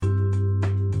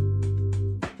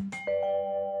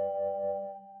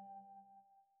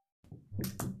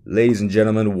Ladies and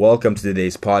gentlemen, welcome to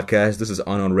today's podcast. This is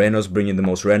Unknown Randos, bringing the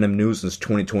most random news since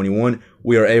 2021.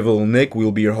 We are Evil and Nick. We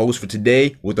will be your host for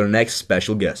today with our next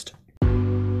special guest.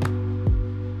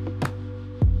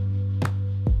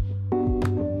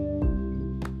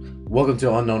 Welcome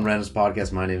to Unknown Randos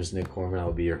podcast. My name is Nick Corman. I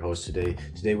will be your host today.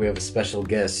 Today we have a special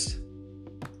guest,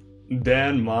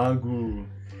 Dan Magu.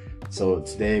 So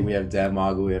today we have Dan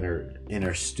Magu in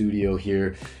our studio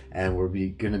here, and we're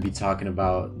going to be talking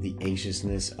about the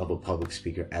anxiousness of a public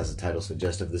speaker, as the title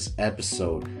suggests of this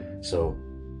episode. So,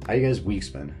 how you guys' weeks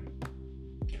been?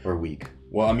 Or week?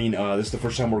 Well, this is the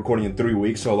first time we're recording in 3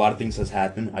 weeks, so a lot of things has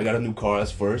happened. I got a new car as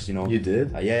first, you know. You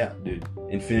did? Yeah, dude.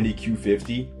 Infiniti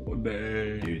Q50. Oh,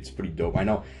 dang. Dude, it's pretty dope. I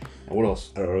know. And what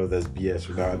else? I don't know if that's BS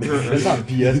or not. That's not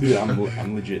BS, dude.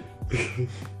 I'm legit.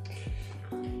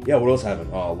 Yeah, what else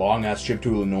happened? Long ass trip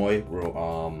to Illinois. We're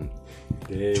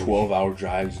 12-hour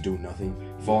drives, doing nothing,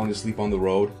 falling asleep on the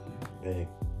road. Dang.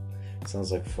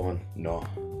 Sounds like fun. No.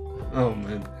 Oh,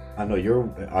 man. I know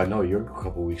your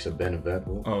couple weeks have been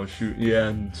eventful. Oh, shoot. Yeah,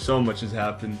 and so much has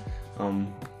happened.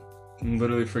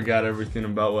 Literally forgot everything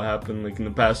about what happened, in the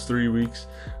past 3 weeks.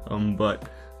 But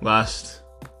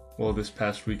this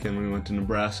past weekend we went to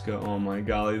Nebraska. Oh, my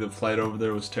golly, the flight over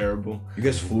there was terrible. You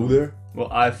guys flew there? Well,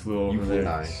 I flew over there.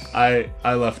 Nice. I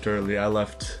left early. I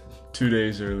left 2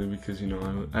 days early because,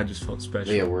 I just felt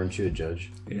special. Yeah, weren't you a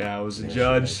judge? Yeah, I was a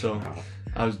judge, so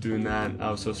I was doing that. I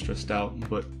was so stressed out.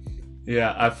 But,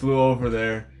 yeah, I flew over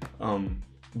there,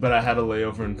 but I had a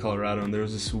layover in Colorado, and there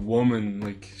was this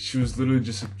woman, she was literally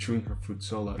just chewing her food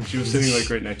so loud. She was sitting,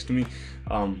 right next to me,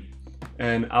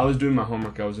 and I was doing my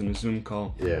homework. I was in a Zoom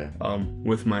call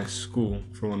with my school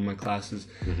for one of my classes,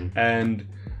 and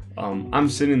I'm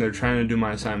sitting there trying to do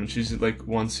my assignment. She's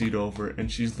one seat over,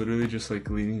 and she's literally just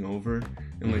leaning over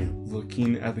and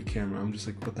looking at the camera. I'm just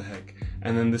what the heck?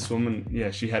 And then this woman,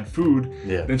 she had food.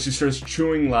 Yeah. Then she starts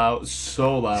chewing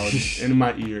so loud in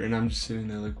my ear, and I'm just sitting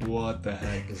there what the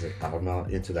heck? I'm not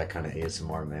into that kind of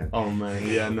ASMR, man. Oh man,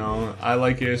 yeah, no, I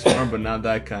like ASMR, but not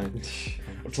that kind.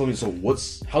 Tell me, so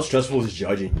how stressful is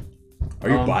judging? Are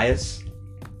you biased?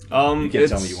 You can't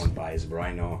tell me you weren't biased, bro.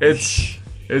 I know.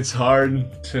 It's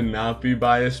hard to not be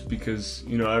biased because,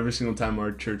 every single time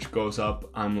our church goes up,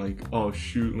 I'm oh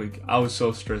shoot, I was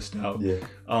so stressed out. Yeah.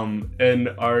 And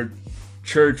our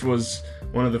church was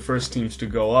one of the first teams to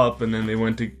go up, and then they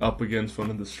went up against one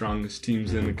of the strongest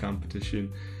teams in the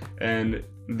competition. And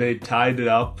they tied it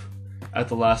up at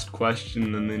the last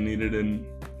question, and they needed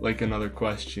another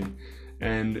question.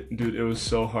 And dude, it was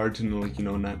so hard to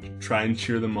not try and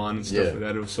cheer them on and stuff like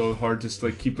that. It was so hard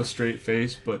to keep a straight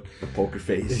face, but the poker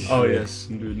face. Oh yes,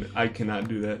 dude, I cannot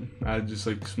do that. I just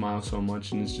smile so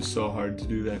much, and it's just so hard to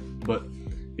do that. But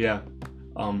yeah,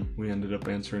 we ended up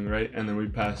answering right, and then we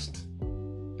passed,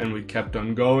 and we kept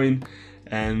on going,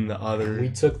 and we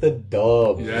took the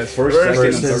dub. Yes, first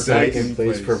and second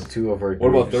place for two of our groups.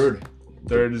 What about third?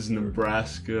 Third is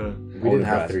Nebraska. We didn't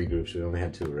have 3 groups. We only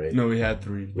had 2, right? No, we had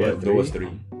 3. There was 3.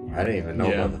 I didn't even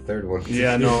know about the third one.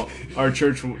 Yeah, no. Our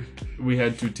church, we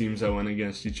had 2 teams that went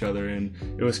against each other, and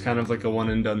it was kind of a one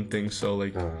and done thing. So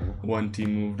one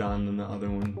team moved on, and the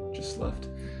other one just left.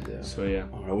 Yeah. So yeah.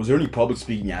 All right. Was there any public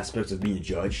speaking aspects of being a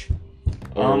judge,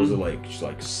 or was it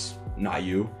just not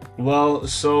you? Well,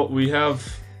 so we have.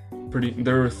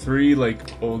 There were 3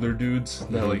 older dudes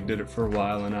that did it for a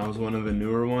while, and I was one of the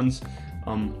newer ones.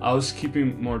 I was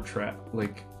keeping more track.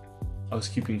 I was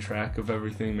keeping track of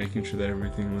everything, making sure that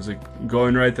everything was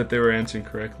going right, that they were answering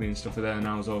correctly and stuff like that. And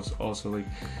I was also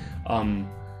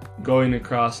going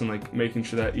across and making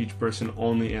sure that each person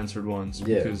only answered once,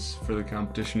 because for the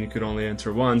competition you could only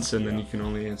answer once, and then you can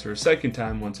only answer a second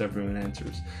time once everyone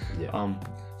answers.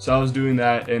 So I was doing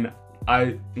that, and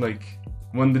I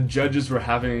when the judges were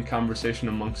having a conversation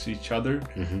amongst each other,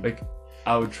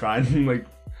 I would try and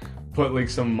put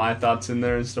some of my thoughts in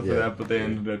there and stuff like that, but they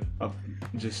ended up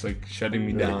just shutting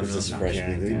me down. This is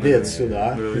freshman.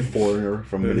 Literally foreigner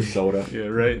from Minnesota. Yeah,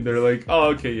 right. They're oh,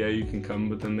 okay, yeah, you can come,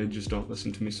 but then they just don't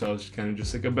listen to me. So I was just kind of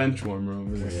just a bench warmer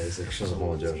over there. Yeah, it's just a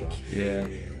whole judge. Yeah,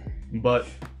 but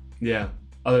yeah.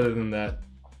 Other than that,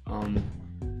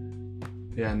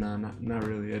 yeah, no, not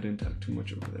really. I didn't talk too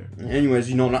much over there. Anyways,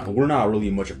 we're not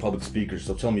really much of public speakers.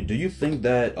 So tell me, do you think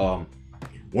that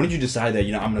when did you decide that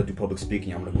I'm gonna do public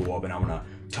speaking? I'm gonna go up and I'm gonna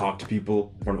talk to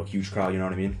people in front of a huge crowd. You know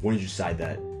what I mean? When did you decide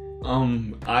that?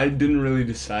 I didn't really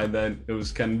decide that. It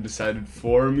was kind of decided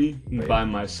for me by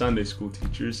my Sunday school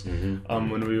teachers.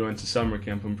 When we went to summer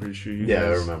camp, I'm pretty sure you guys I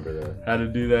remember that. Had to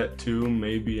do that too.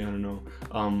 Maybe, I don't know.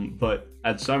 But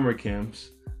at summer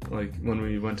camps, like when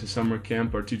we went to summer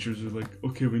camp, our teachers were like,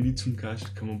 okay, we need some guys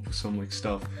to come up with some like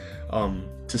stuff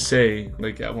to say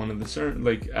like at one of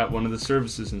the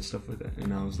services and stuff like that.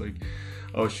 And I was like,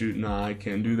 oh shoot, nah, I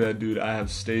can't do that, dude. I have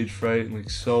stage fright, like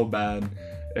so bad.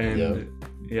 And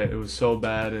yeah, it was so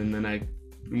bad. And then I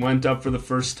went up for the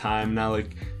first time, and I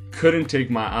like couldn't take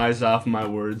my eyes off my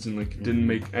words, and like didn't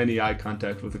make any eye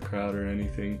contact with the crowd or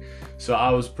anything. So I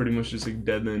was pretty much just like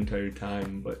dead the entire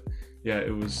time. But yeah,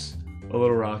 it was a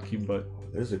little rocky, but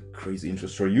There's a crazy intro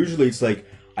story. Usually it's like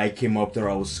I came up there,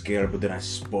 I was scared, but then I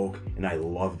spoke and I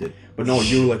loved it. But no,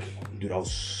 you were like, dude, I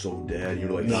was so dead. You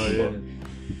were like, no, yeah.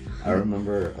 I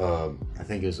remember, I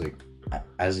think it was like,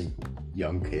 as a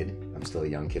young kid, I'm still a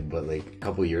young kid, but like a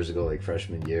couple years ago, like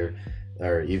freshman year,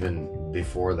 or even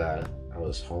before that, I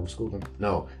was homeschooled.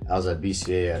 No, I was at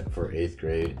BCA for 8th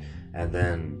grade, and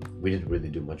then we didn't really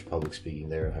do much public speaking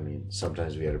there. I mean,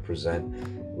 sometimes we had to present,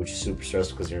 which is super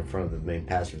stressful because you're in front of the main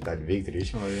pastor, Dr.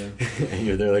 Victorich. Oh yeah. And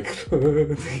you're there like,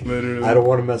 Literally. I don't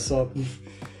want to mess up.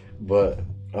 But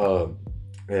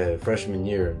freshman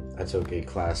year, I took a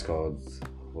class called,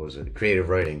 what was it, creative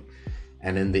writing.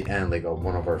 And in the end, like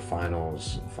one of our final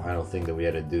thing that we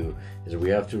had to do is we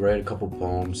have to write a couple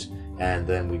poems, and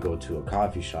then we go to a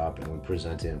coffee shop and we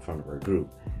present it in front of our group.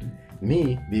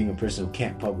 Me, being a person who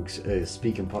can't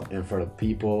speak in front of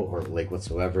people or like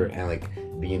whatsoever, and like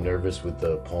being nervous with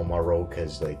the poem I wrote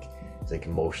because like it's like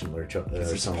emotional or it's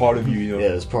something. part of you, you know?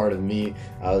 Yeah, it's part of me.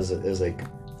 It was like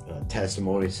a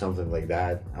testimony, something like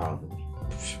that. I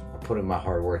put in my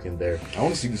hard work in there. I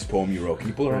want to see this poem you wrote. Can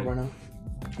you pull it up right now?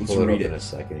 Let's Pull it read up it. in a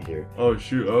second here. Oh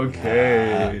shoot.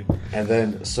 Okay. And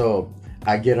then so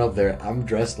I get up there. I'm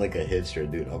dressed like a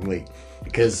hipster, dude. I'm like,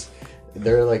 because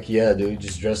they're like, yeah, dude,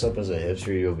 just dress up as a hipster,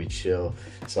 you'll be chill.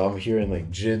 So I'm here in like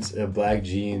jeans, black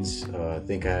jeans. I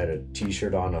think I had a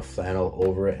t-shirt on, a flannel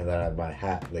over it, and then I had my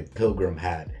hat, like pilgrim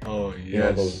hat. Oh yes. You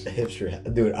know, those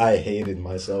hipster. Dude, I hated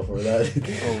myself for that.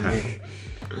 Oh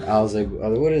man. I was like,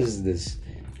 what is this?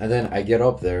 And then I get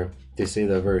up there. They say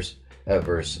the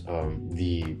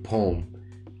the poem.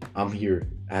 I'm here.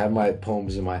 I have my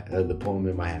poems in the poem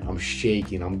in my hand. I'm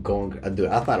shaking. I'm going. Dude,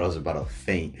 I thought I was about to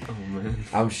faint. Oh man.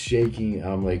 I'm shaking.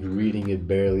 I'm like reading it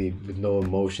barely with no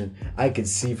emotion. I could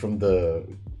see from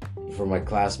my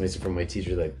classmates and from my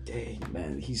teacher, like, dang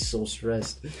man, he's so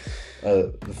stressed.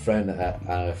 The friend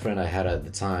I had at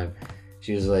the time,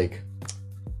 she was like,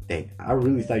 dang, I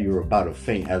really thought you were about to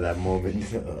faint at that moment.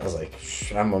 I was like,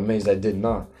 I'm amazed I did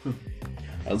not.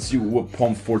 Let's see what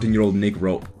poem 14-year-old Nick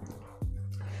wrote.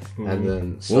 And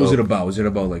then What was it about? Was it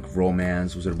about like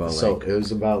romance? Was it about like... it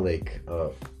was about like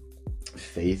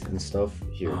faith and stuff.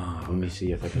 Here, let me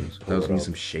see if I can That pull was it gonna be up.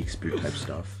 some Shakespeare type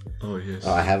stuff. Oh yes.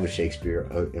 I have a Shakespeare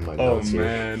in my Oh notes here.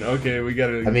 man. Okay, we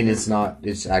gotta. I mean,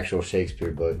 it's actual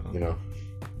Shakespeare, but you know,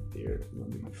 here, let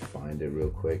me find it real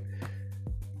quick.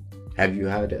 Have you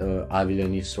had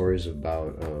any stories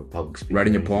about public speaking?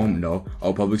 Writing a poem? No.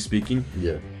 Oh, public speaking?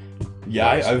 Yeah. Yeah,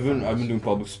 I've been doing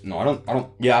public. No, I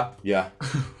don't. Yeah. Yeah.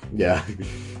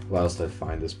 Well, else did I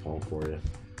find this poem for you?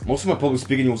 Most of my public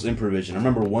speaking was improvisation. I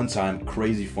remember one time,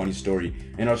 crazy funny story.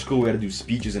 In our school, we had to do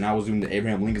speeches, and I was doing the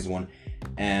Abraham Lincoln's one,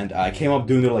 and I came up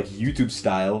doing it like YouTube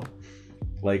style,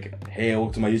 like, hey,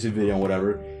 welcome to my YouTube video and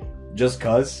whatever, just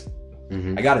cause.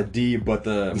 Mm-hmm. I got a D, but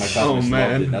my classmates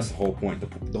man. loved it. That's the whole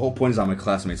point. The whole point is that my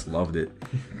classmates loved it.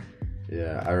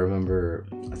 Yeah, I remember,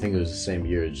 I think it was the same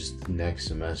year, just next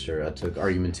semester, I took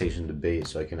argumentation debate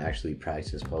so I can actually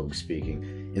practice public speaking.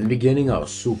 In the beginning, I was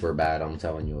super bad, I'm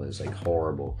telling you, it was like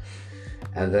horrible.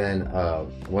 And then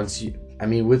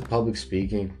with public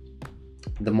speaking,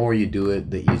 the more you do it,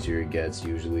 the easier it gets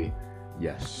usually.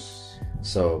 Yes.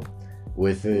 So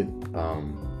with it,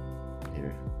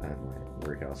 here, I have my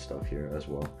workout stuff here as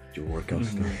well. Your workout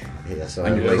stuff. Yeah, so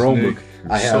And I your have, Chromebook. Nick,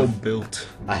 I you're so have- built.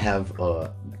 I have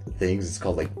things, it's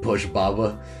called like Push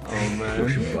Baba. Oh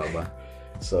man. Baba.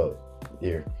 So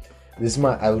here,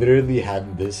 I literally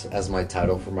had this as my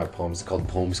title for my poems. It's called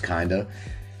Poems Kinda.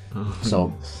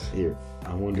 So here,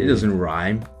 I wonder. It doesn't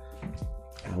rhyme.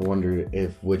 I wonder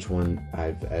if which one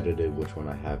I've edited, which one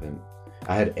I haven't.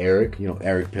 I had Eric,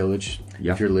 Eric Pillage.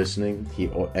 Yeah. If you're listening, he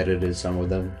edited some of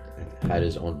them, had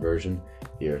his own version.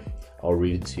 Here, I'll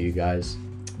read it to you guys.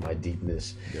 My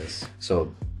deepness. Yes.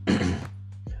 So,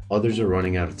 others are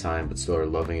running out of time but still are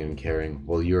loving and caring,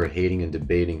 while you are hating and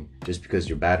debating just because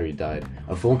your battery died.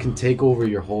 A phone can take over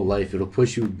your whole life. It'll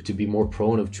push you to be more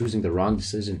prone of choosing the wrong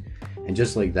decision. And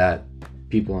just like that,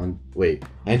 people on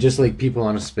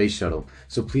a space shuttle.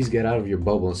 So please get out of your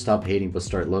bubble and stop hating but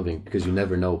start loving, because you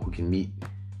never know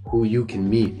who you can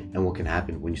meet and what can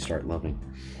happen when you start loving.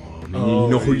 man, you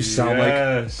know who you sound like? You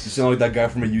yes. sound like that guy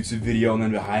from a YouTube video, and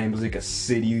then behind him was like a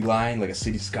city line, like a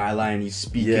city skyline, and he's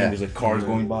speaking. Yeah. There's like cars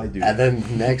going by, dude. And then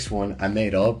the next one I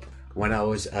made up when I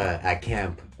was at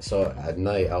camp. So at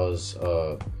night I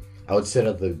would sit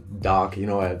at the dock,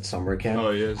 at summer camp.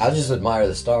 Oh, yes. I would just admire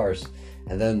the stars.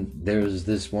 And then there was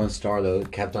this one star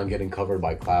that kept on getting covered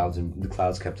by clouds, and the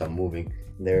clouds kept on moving.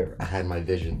 There, I had my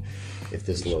vision. If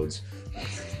this loads.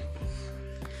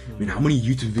 I mean, how many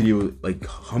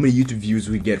YouTube views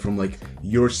we get from like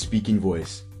your speaking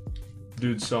voice?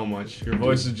 Dude, so much. Your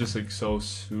voice is just like so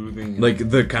soothing. Like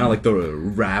the kind of like the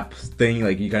rap thing,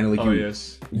 like you kind of like. oh you,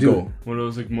 yes. Go. One of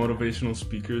those like motivational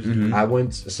speakers. Mhm.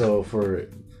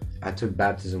 Dude. I took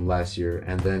baptism last year,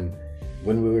 and then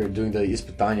when we were doing the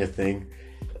Ispitania thing,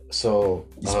 so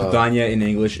Ispitania in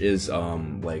English is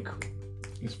like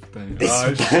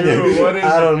shoot, what is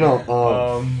I don't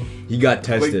know. he got like,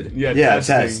 tested. yeah, Yeah,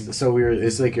 testing. test. So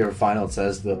it's like your final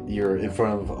test that you're in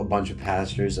front of a bunch of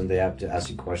pastors, and they have to ask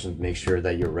you questions, make sure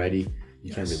that you're ready.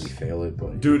 You can't really fail it,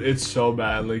 but Dude, it's so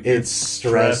bad. Like it's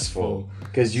stressful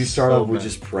because you start So off with bad.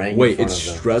 just praying. Wait, in front it's of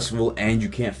them. stressful and you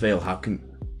can't fail. How can?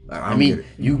 I I don't mean, get it.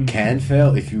 you can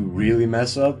fail if you really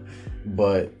mess up,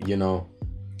 but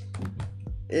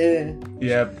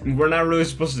Yeah, we're not really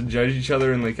supposed to judge each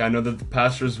other, and like I know that the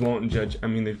pastors won't judge. I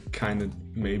mean, they kind of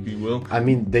maybe will. I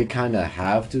mean, they kind of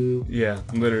have to. Yeah,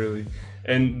 literally.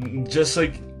 And just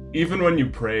like even when you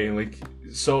pray, like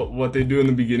so what they do in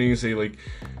the beginning is they like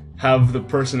have the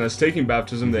person that's taking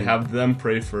baptism, they have them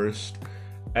pray first,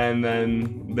 and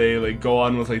then they like go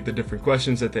on with like the different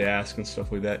questions that they ask and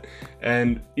stuff like that.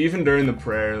 And even during the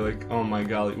prayer, like oh my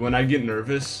golly, when I get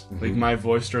nervous, like my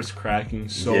voice starts cracking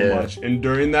so Yeah. much. And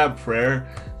during that prayer,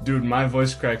 dude, my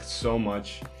voice cracked so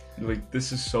much. Like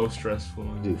this is so stressful.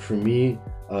 Dude, for me,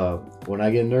 when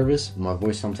I get nervous, my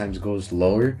voice sometimes goes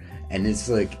lower, and it's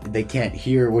like they can't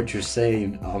hear what you're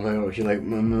saying. You're like,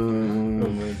 Oh,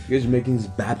 man. You guys are making this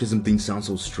baptism thing sound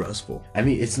so stressful. I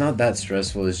mean, it's not that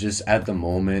stressful. It's just at the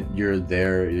moment you're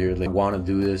there, you're like, want to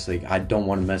do this. Like, I don't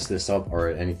want to mess this up or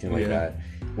anything like Yeah. that.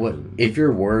 What if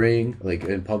you're worrying, like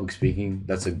in public speaking?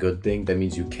 That's a good thing. That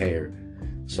means you care.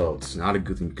 So It's not a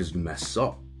good thing because you mess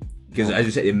up. Because as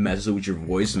you said, it messes with your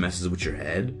voice, messes with your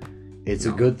head. it's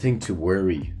a good thing to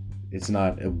worry. It's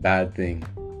not a bad thing.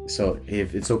 So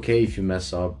if it's okay if you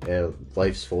mess up,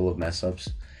 life's full of mess ups.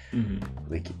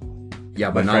 Like,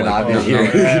 Yeah, but My not friend like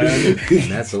Avi here.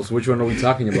 That's so which one are we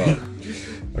talking about?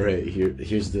 all right,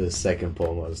 here's the second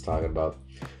poem I was talking about.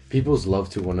 People's love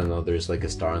to one another is like a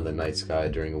star in the night sky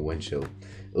during a wind chill.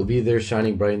 It'll be there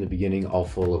shining bright in the beginning, all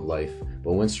full of life.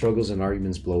 But when struggles and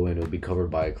arguments blow in, it'll be covered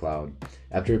by a cloud.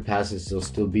 After it passes, it'll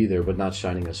still be there, but not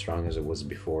shining as strong as it was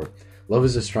before. Love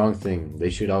is a strong thing. They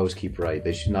should always keep right.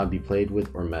 They should not be played with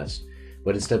or messed,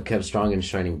 but instead kept strong and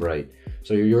shining bright.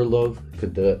 So your love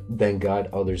could then guide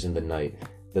others in the night,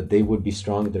 that they would be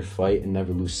strong in their fight and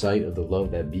never lose sight of the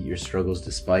love that beat your struggles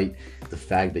despite the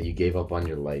fact that you gave up on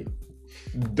your light.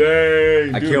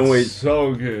 Dang, I dude, can't wait.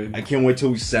 So good. I can't wait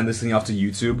till we send this thing off to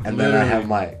YouTube. And then I have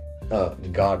my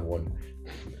God one,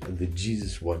 the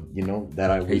Jesus one,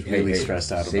 that I was really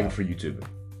stressed out Save about. it for YouTube.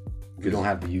 You don't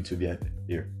have the YouTube yet.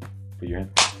 Here, put your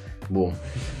hand. Boom.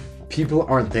 People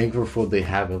aren't thankful for what they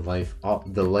have in life,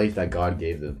 the life that God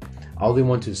gave them. All they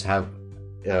want to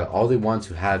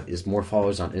have is more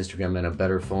followers on Instagram and a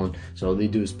better phone. So all they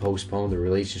do is postpone the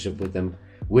relationship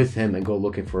with Him and go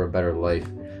looking for a better life.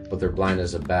 But they're blind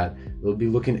as a bat. They'll be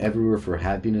looking everywhere for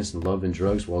happiness and love and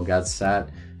drugs, while God sat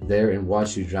there and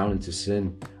watched you drown into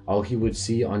sin. All He would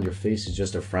see on your face is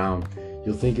just a frown.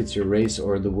 You'll think it's your race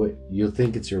or the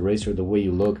way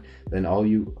you look.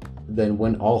 Then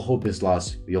when all hope is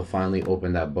lost, you'll finally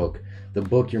open that book. The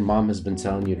book your mom has been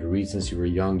telling you to read since you were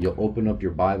young. You'll open up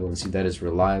your Bible and see that it's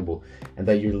reliable and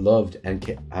that you're loved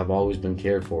and have always been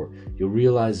cared for. You'll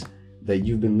realize that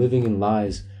you've been living in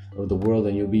lies of the world,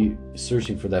 and you'll be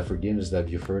searching for that forgiveness that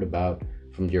you've heard about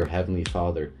from your Heavenly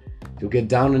Father. You'll get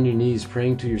down on your knees,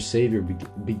 praying to your Savior,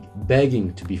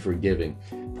 begging to be forgiven,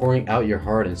 pouring out your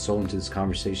heart and soul into this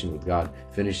conversation with God,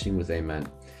 finishing with Amen.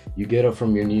 You get up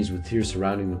from your knees with tears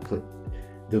surrounding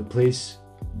the place,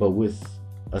 but with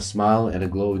a smile and a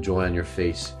glow of joy on your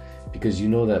face, because you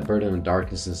know that burden of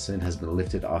darkness and sin has been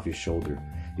lifted off your shoulder.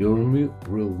 You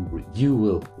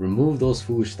will remove those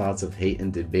foolish thoughts of hate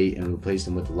and debate and replace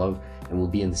them with love, and will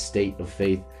be in the state of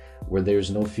faith where there is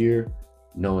no fear,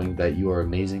 knowing that you are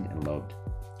amazing and loved.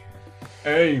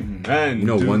 Amen. You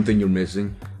know dude. one thing you're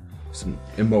missing? Some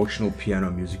emotional piano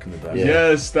music in the background. Yeah.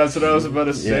 Yes, that's what I was about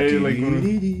to say. Like,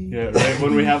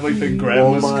 when we have like the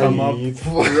grandmas come up,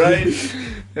 right,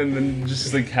 and then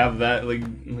just like have that like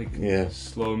Yeah.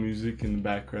 slow music in the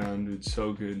background. It's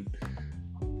so good.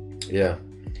 Yeah.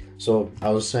 So I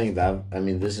was saying that, I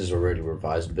mean, this is already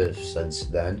revised a bit since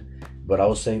then, but I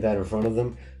was saying that in front of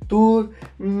them. Dude,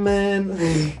 man.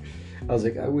 I was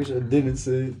like, I wish I didn't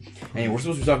say it. Hey, we're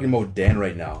supposed to be talking about Dan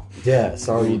right now. Yeah,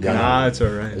 sorry, Dan. Nah, it's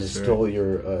alright. I just stole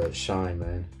your shine,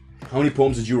 man. How many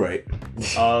poems did you write?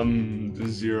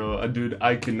 0. Dude,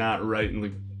 I cannot write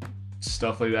like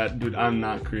stuff like that. Dude, I'm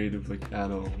not creative like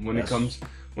at all. When it comes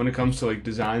to like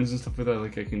designs and stuff like that,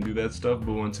 like I can do that stuff,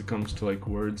 but once it comes to like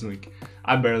words, like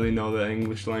I barely know the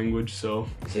English language, so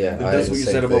Yeah, That's what you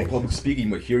said about thing. public speaking,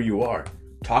 but here you are,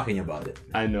 talking about it.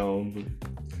 I know, but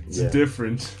it's Yeah.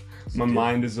 different. My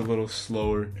mind is a little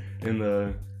slower in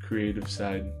the creative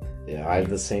side. Yeah, I have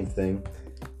the same thing.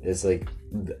 It's like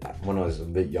when I was a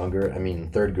bit younger, I mean, in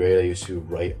 3rd grade, I used to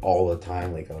write all the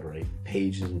time. Like, I would write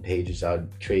pages and pages out.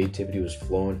 Creativity was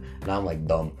flowing. Now I'm like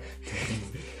dumb.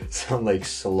 So I'm like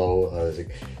slow. I was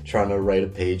like trying to write a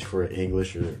page for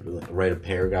English or write a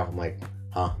paragraph. I'm like,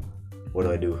 huh? What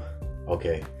do I do?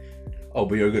 Okay. Oh,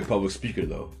 but you're a good public speaker,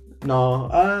 though. No,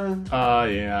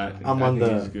 Yeah. I'm I on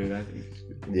think the- he's good. I think he's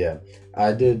good. yeah,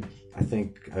 I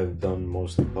think I've done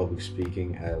mostly public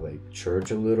speaking at like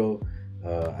church a little.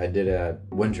 I did it at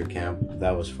winter camp.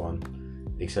 That was fun,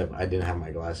 except I didn't have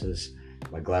my glasses.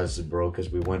 My glasses broke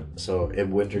because we went. So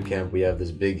in winter camp, we have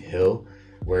this big hill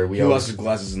where we He always, lost his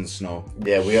glasses in the snow.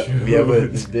 yeah, we have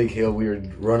this big hill. We were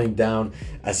running down.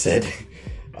 I said,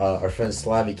 our friend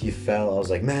Slavik, he fell. I was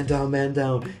like, man down, and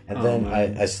Oh, then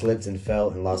man. I slipped and fell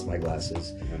and lost my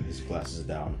glasses. And his glasses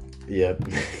down. Yep.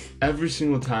 Every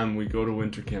single time we go to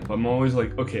winter camp, I'm always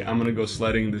like, okay, I'm gonna go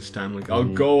sledding this time. Like, I'll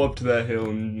Mm-hmm. go up to that hill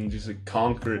and just like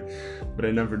conquer it, but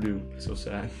I never do. So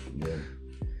sad. Yeah.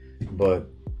 But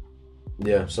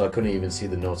yeah, so I couldn't even see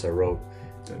the notes I wrote.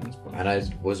 And I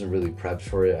wasn't really prepped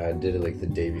for it. I did it like the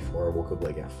day before. I woke up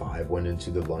like at 5, went into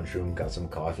the lunchroom, got some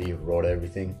coffee, wrote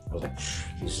everything. I was like,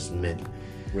 this is mint.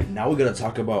 Right, now we gotta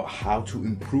talk about how to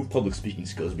improve public speaking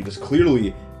skills, because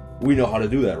clearly we know how to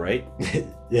do that, right?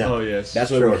 Yeah. Oh yes.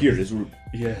 That's why Sure. we're here, is we're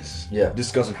yes. Yeah.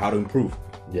 discussing how to improve.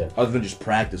 Yeah. Other than just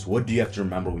practice, what do you have to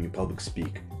remember when you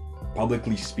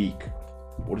publicly speak?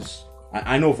 What is...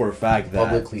 I know for a fact that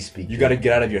Publicly speaking. you gotta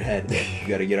get out of your head. You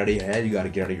gotta get out of your head, you gotta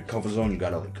get out of your comfort zone, you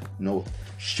gotta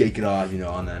shake it off,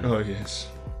 and then... Oh yes.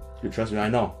 Trust me, I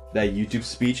know. That YouTube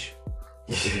speech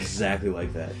is exactly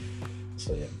like that.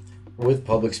 So yeah. With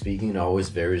public speaking, it always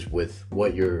varies with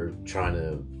what you're trying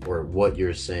to, or what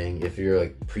you're saying. If you're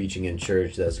like preaching in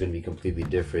church, that's going to be completely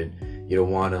different. You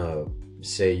don't want to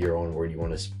say your own word. You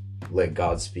want to let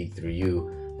God speak through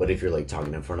you. But if you're like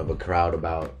talking in front of a crowd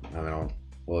about, I don't know,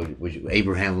 well,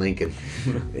 Abraham Lincoln,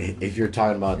 if you're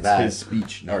talking about It's that, his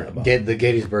speech, not about... get the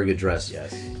Gettysburg Address.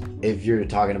 Yes. If you're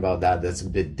talking about that, that's a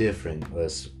bit different.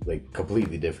 That's like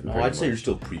completely different. No, pretty I'd say you're much.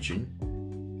 still preaching.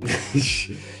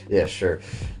 Yeah, sure.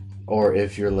 Or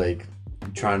if you're like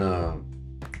trying to,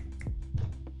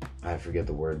 I forget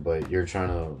the word, but you're trying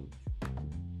to,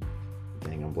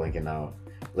 dang, I'm blanking out.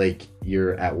 Like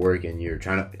you're at work and you're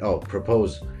trying to,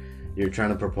 propose. You're trying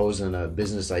to propose in a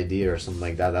business idea or something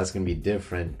like that. That's going to be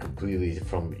different completely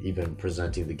from even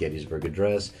presenting the Gettysburg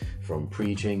Address, from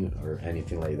preaching or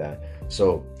anything like that.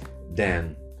 So,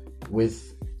 Dan,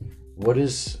 with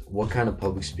what kind of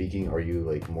public speaking are you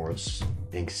like most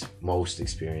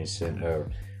experienced in, or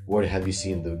what have you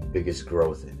seen the biggest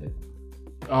growth in it?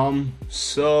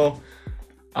 So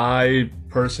I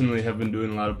personally have been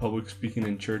doing a lot of public speaking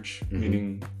in church,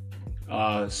 meaning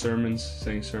sermons,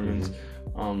 saying sermons.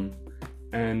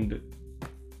 And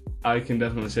I can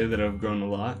definitely say that I've grown a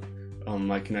lot.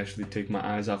 I can actually take my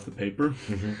eyes off the paper,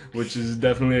 which is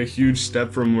definitely a huge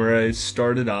step from where I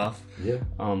started off. Yeah.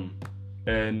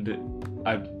 And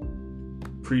I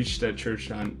preached at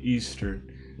church on Easter.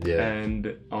 Yeah.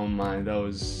 And oh my, that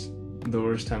was the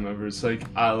worst time ever. It's like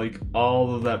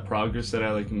all of that progress that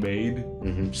I made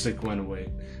just went away.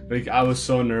 Like I was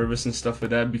so nervous and stuff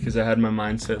like that because I had my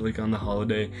mindset on the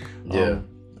holiday. Yeah.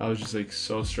 I was just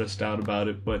so stressed out about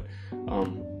it, but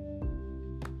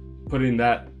putting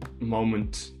that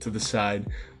moment to the side,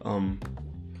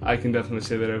 I can definitely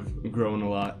say that I've grown a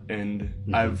lot and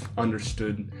I've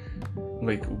understood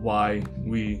why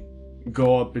we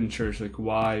go up in church,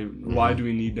 why do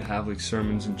we need to have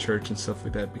sermons in church and stuff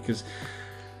like that, because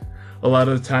a lot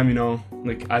of the time,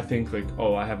 I think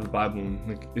oh, I have the Bible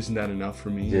and isn't that enough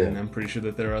for me? Yeah. And I'm pretty sure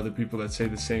that there are other people that say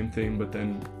the same thing, but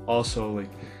then also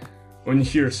when you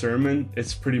hear a sermon,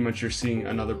 it's pretty much you're seeing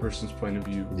another person's point of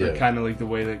view. Yeah. Kind of like the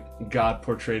way that God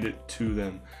portrayed it to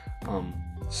them.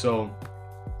 So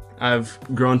I've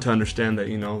grown to understand that,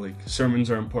 you know, like sermons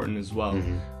are important as well.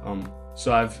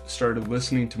 So I've started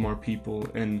listening to more people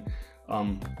and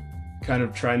kind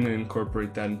of trying to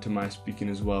incorporate that into my speaking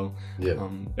as well. Yeah.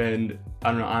 And I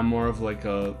don't know, I'm more of like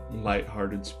a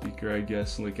lighthearted speaker, I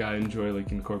guess. Like I enjoy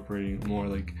like incorporating more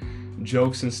like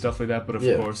jokes and stuff like that. But of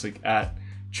course, like at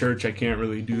church, I can't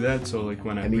really do that. So like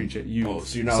when I preach at youth, Oh,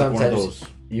 so you're not like one of Sometimes those.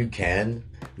 you can,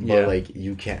 but Yeah. like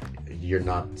you can't. You're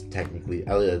not technically.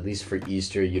 At least for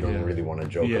Easter, you don't Yeah. really want to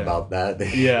joke Yeah. about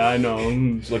that. yeah, I know.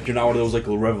 So, like, you're not one of those like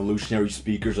revolutionary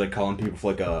speakers, like calling people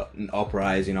for like an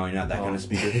uprising. You know, you're not that kind of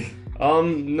speaker.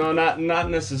 No, not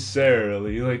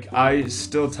necessarily. Like I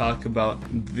still talk about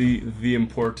the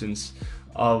importance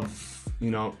of,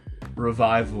 you know,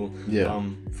 revival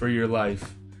for your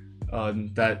life.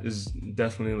 That is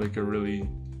definitely like a really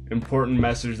important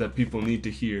message that people need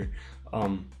to hear.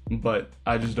 But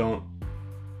I just don't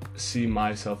see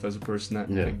myself as a person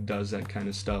that like, does that kind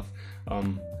of stuff.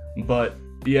 But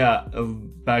yeah,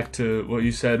 back to what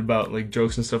you said about like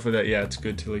jokes and stuff like that. Yeah, it's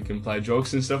good to like imply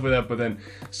jokes and stuff like that, but then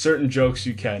certain jokes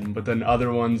you can, but then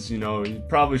other ones, you know, you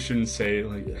probably shouldn't say.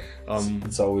 Like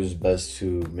It's always best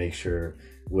to make sure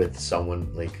with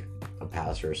someone like a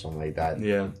pastor or something like that.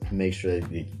 yeah. Make sure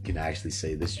that you can actually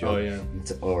say this joke. Oh yeah.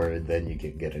 Or then you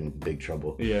can get in big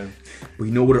trouble. Yeah. But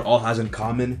you know what it all has in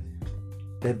common?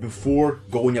 That before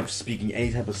going up speaking,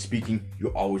 any type of speaking, you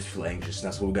always feel anxious. And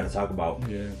that's what we got to talk about.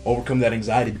 Yeah. Overcome that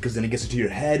anxiety, because then it gets into your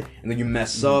head, and then you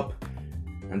mess up,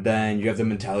 and then you have the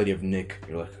mentality of Nick.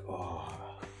 You're like, oh.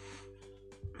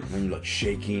 And then you're like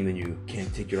shaking, then you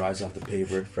can't take your eyes off the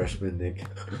paper. Freshman Nick.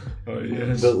 Oh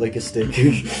yes. Built like a stick.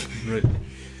 Right.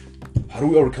 How do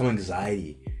we overcome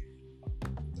anxiety?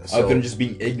 So- Other than just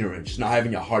being ignorant, just not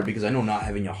having a heart, because I know not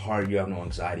having a heart, you have no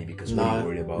anxiety, because what are you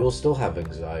worried about? You'll still have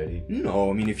anxiety.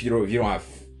 No, I mean, if you don't have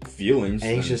feelings,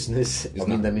 then- Anxiousness, I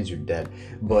mean, that means you're dead.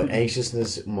 But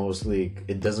anxiousness, mostly,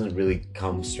 it doesn't really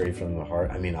come straight from the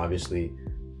heart. I mean, obviously,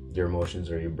 your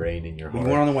emotions are your brain and your We heart.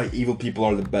 want to know why evil people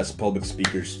are the best public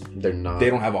speakers. They're not.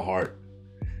 They don't have a heart.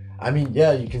 I mean,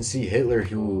 yeah, you can see Hitler,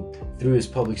 who, through his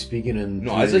public speaking and...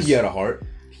 No, through I said his- he had a heart.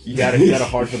 He had a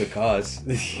heart for the cause.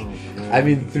 I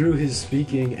mean, through his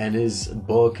speaking and his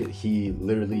book, he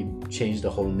literally changed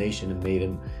the whole nation and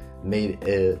made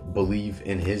it believe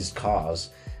in his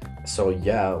cause. So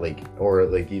yeah, like, or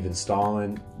like even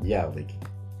Stalin, yeah, like,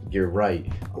 you're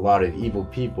right. A lot of evil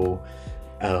people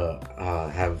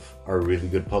are really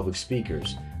good public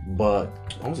speakers, but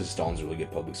I don't say Stalin's a really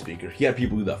good public speaker. He had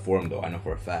people do that for him, though. I know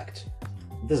for a fact.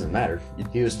 it doesn't matter.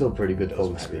 He was still a pretty good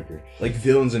public matter. speaker. Like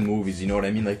villains in movies, you know what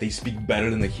I mean? Like they speak better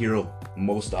than the hero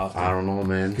most often. I don't know,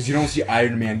 man. Because you don't see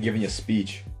Iron Man giving a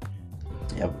speech.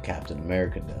 Yeah, but Captain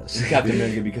America does. Captain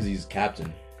America because he's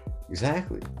captain.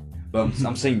 Exactly. But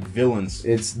I'm saying villains.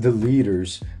 It's the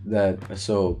leaders that,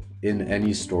 so in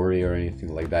any story or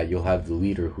anything like that, you'll have the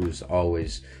leader who's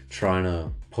always trying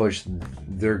to push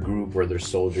their group or their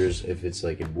soldiers. If it's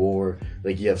like in war,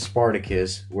 like you have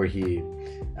Spartacus, where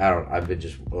I've been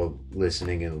just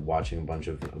listening and watching a bunch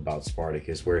about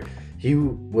Spartacus, where he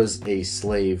was a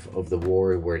slave of the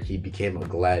war, where he became a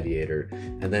gladiator,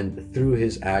 and then through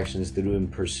his actions, through him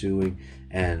pursuing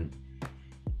and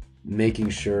making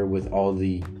sure with all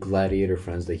the gladiator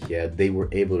friends that he had, they were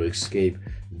able to escape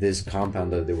this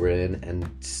compound that they were in and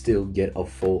still get a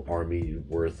full army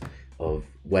worth of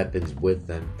weapons with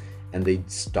them. And they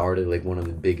started like one of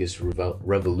the biggest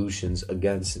revolutions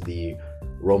against the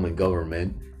Roman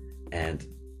government. And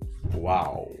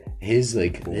Wow. his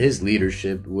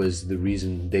leadership was the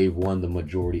reason they won the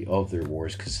majority of their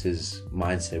wars, because his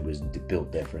mindset was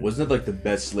built different. Wasn't it like the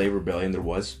best slave rebellion there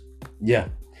was? Yeah.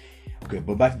 Okay,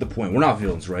 but back to the point. We're not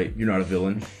villains, right? You're not a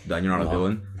villain. Dan, you're not a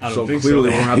villain. I don't So think so. clearly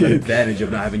we don't have that advantage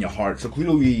of not having a heart. So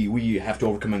clearly we have to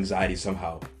overcome anxiety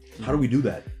somehow. How do we do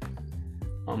that?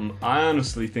 I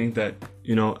honestly think that,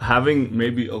 you know, having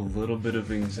maybe a little bit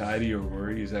of anxiety or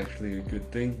worry is actually a good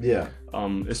thing. Yeah.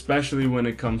 Especially when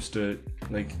it comes to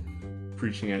like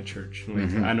preaching at church.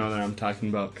 Like, I know that I'm talking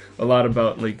about a lot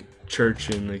about like church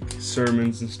and like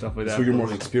sermons and stuff like that. So you're but, more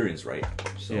like, experienced, right?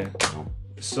 So, Yeah. you know.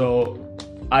 So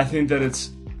I think that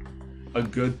it's a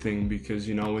good thing, because,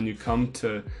 you know, when you come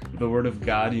to the Word of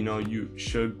God, you know, you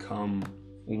should come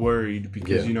worried,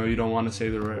 because, Yeah. you know, you don't want to say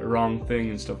the wrong thing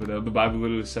and stuff like that. The Bible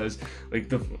literally says,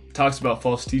 like, talks about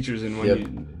false teachers, and when Yep.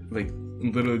 you, like,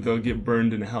 literally they'll get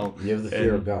burned in hell. You have the fear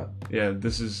And, of God. Yeah,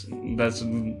 that's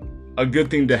a good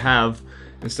thing to have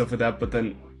and stuff like that, but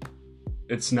then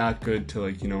it's not good to,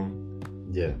 like, you know,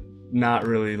 Yeah. not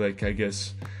really, like, I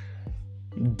guess,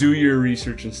 do your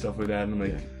research and stuff like that, and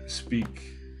like speak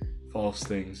false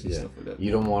things and stuff like that.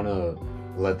 You don't want to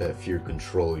let that fear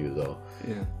control you, though.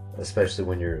 Yeah. Especially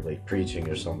when you're like preaching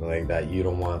or something like that. You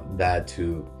don't want that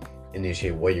to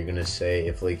initiate what you're gonna say.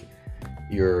 If like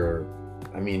you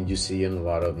see in a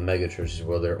lot of mega churches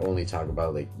where they're only talking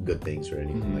about like good things or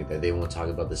anything like that. They won't talk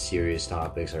about the serious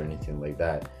topics or anything like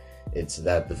that. It's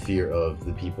that the fear of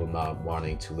the people not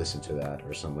wanting to listen to that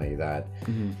or something like that.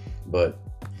 But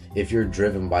if you're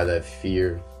driven by that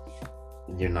fear,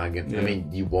 you're not gonna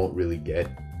you won't really get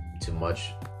too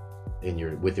much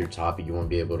with your topic. You won't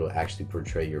be able to actually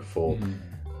portray your full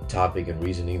topic and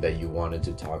reasoning that you wanted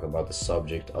to talk about the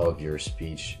subject of your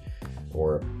speech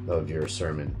or of your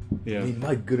sermon. I mean,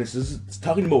 my goodness, it's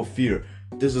talking about fear.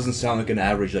 This doesn't sound like an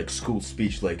average like school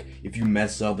speech. Like if you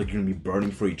mess up, like you're gonna be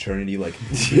burning for eternity. Like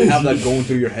you have that going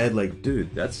through your head. Like,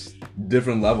 dude, that's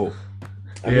different level.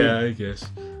 I guess.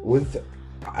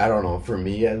 I don't know, for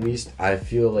me at least, I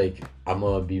feel like I'm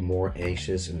gonna be more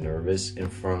anxious and nervous in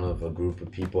front of a group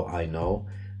of people I know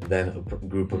than a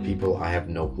group of people I have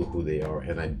no clue who they are.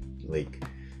 And I like,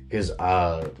 because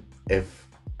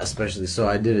especially, so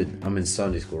I did it, I'm in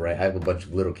Sunday school, right? I have a bunch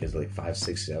of little kids, like 5,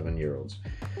 6, 7-year-olds.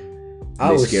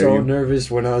 I was so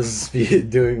nervous when I was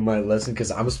doing my lesson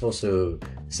because I'm supposed to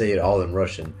say it all in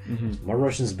Russian. My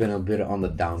Russian's been a bit on the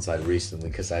downside recently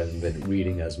because I haven't been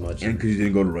reading as much. And because you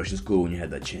didn't go to Russian school when you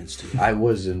had that chance to. I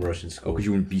was in Russian school. Oh, because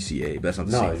you were in BCA, but that's not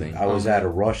the same thing. I was at a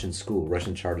Russian school,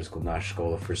 Russian charter school, Nash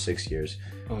Shkola, for 6 years.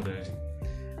 Oh, dang.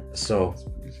 So,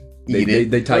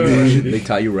 they taught you Russian. They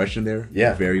taught you Russian there.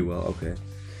 Yeah, very well. Okay.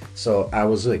 So I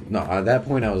was like, no, at that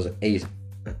point I was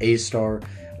A-star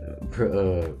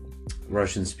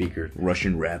Russian speaker,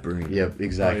 Russian rapper. Yep,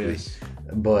 exactly. Oh, yes.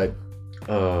 But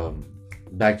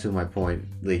back to my point,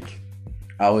 like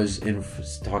I was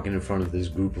talking in front of this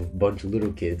group of bunch of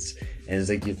little kids, and it's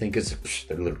like you think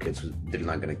they're little kids, they're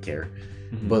not gonna care.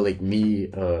 But like me,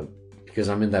 because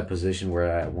I'm in that position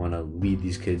where I want to lead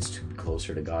these kids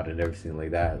closer to God and everything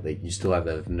like that. Like you still have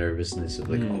that nervousness of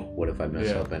like, oh, what if I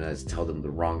mess up and I tell them the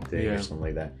wrong thing or something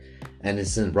like that. And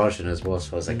it's in Russian as well,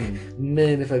 so I was like,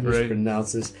 man, if I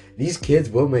mispronounce this, these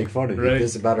kids will make fun of me. It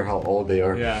doesn't matter how old they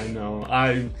are. Yeah, I know.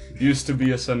 I used to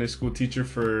be a Sunday school teacher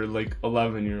for like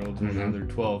 11-year-olds when they're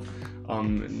 12.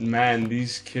 Man,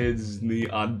 these kids, the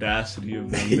audacity of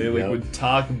them, they like would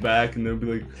talk back and they'll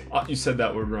be like, oh, you said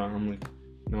that word wrong. I'm like,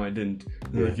 no, I didn't.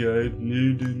 They're like,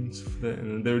 you didn't.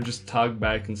 And they would just talk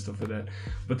back and stuff like that.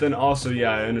 But then also,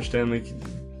 I understand, like,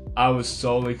 I was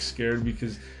so, like, scared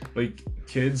because, like,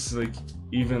 kids, like,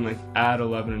 even, like, at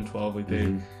 11 and 12, like,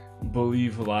 they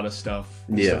believe a lot of stuff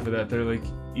and stuff like that. They're, like,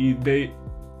 they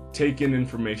take in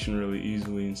information really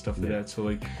easily and stuff like that. So,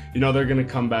 like, they're going to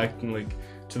come back and, like,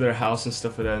 to their house and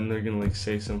stuff like that, and they're going to, like,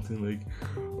 say something like,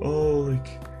 oh, like,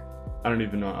 I don't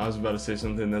even know. I was about to say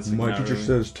something that's like, my teacher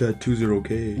says tattoos are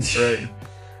okay. Right.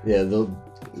 Yeah, the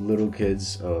little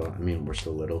kids, we're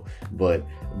still little, but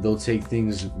they'll take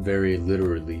things very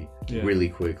literally really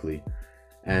quickly.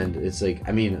 And it's like,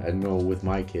 I know with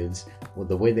my kids,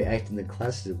 the way they act in the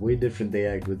class is way different they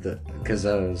act with because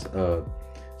I was,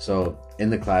 so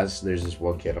in the class, there's this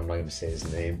one kid, I'm not going to say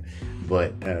his name,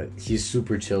 but he's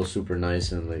super chill, super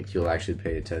nice, and like he'll actually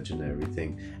pay attention to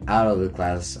everything. Out of the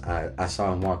class, I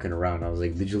saw him walking around. I was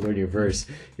like, did you learn your verse?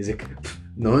 He's like,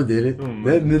 no, I didn't.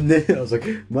 I was like,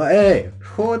 hey,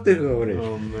 what the hell?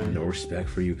 Oh, man. No respect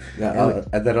for you.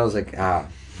 And then I was like,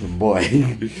 boy,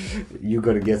 you're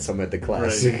going to get some at the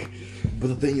class. Right. But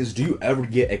the thing is, do you ever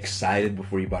get excited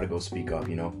before you're about to go speak up,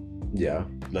 Yeah.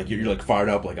 Like you're like fired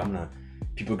up, like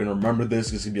people are gonna remember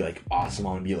this. It's gonna be like awesome.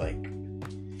 I'm gonna be like,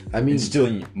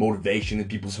 instilling motivation in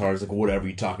people's hearts. Like whatever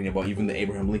you're talking about, even the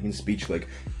Abraham Lincoln speech. Like,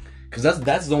 because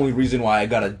that's the only reason why I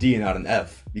got a D and not an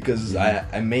F. Because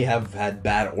I may have had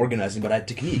bad organizing, but I had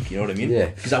technique. You know what I mean? Yeah.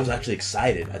 Because I was actually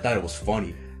excited. I thought it was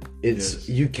funny.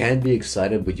 You can be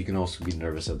excited, but you can also be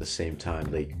nervous at the same time.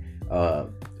 Like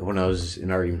when I was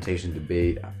in argumentation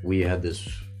debate, we had this.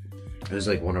 It was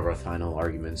like one of our final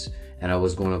arguments. And I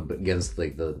was going up against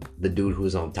like the dude who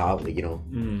was on top, like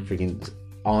freaking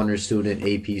honor student,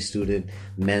 AP student,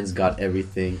 men's got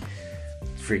everything,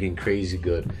 freaking crazy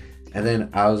good. And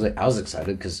then I was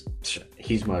excited because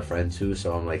he's my friend too,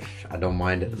 so I'm like, I don't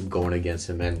mind going against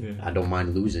him, and I don't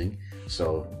mind losing,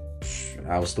 so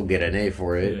I will still get an A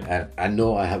for it. And I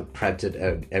know I have prepped it,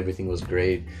 and everything was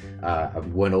great. I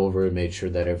went over and made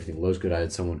sure that everything looks good. I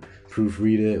had someone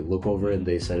proofread it, look over it, and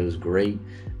they said it was great.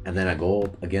 And then I go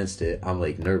up against it. I'm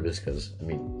like nervous because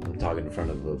I'm talking in front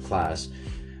of the class,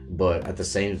 but at the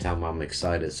same time I'm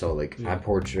excited. So like I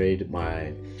portrayed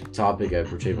my topic, I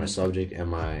portrayed my subject,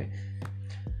 and my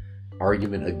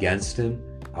argument against him.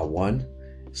 I won,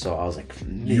 So I was like,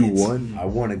 You "Mint, won?" I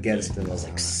won against him. I was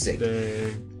like, sick.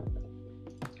 Dang.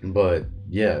 But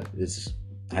yeah, it's.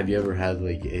 Have you ever had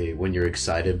like a when you're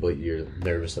excited but you're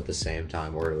nervous at the same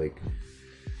time, or like?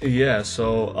 Yeah,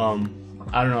 so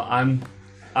I don't know.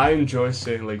 I enjoy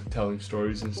saying like telling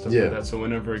stories and stuff Yeah. like that. So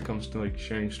whenever it comes to like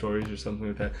sharing stories or something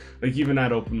like that, like even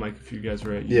at open mic, if you guys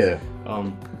were at Yeah.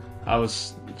 I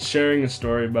was sharing a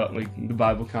story about like the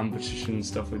Bible competition and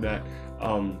stuff like that,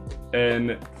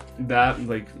 and that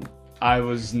like I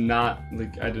was not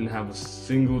like I didn't have a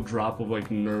single drop of like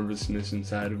nervousness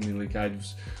inside of me. Like I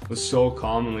just was so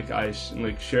calm and like I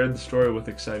like shared the story with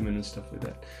excitement and stuff like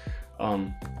that.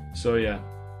 So yeah,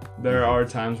 there are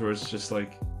times where it's just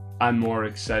like I'm more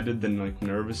excited than like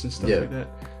nervous and stuff Yeah. like that.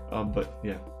 But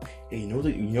yeah, Hey, you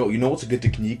know what's a good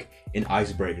technique? An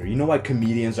icebreaker. You know why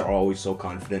comedians are always so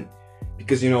confident?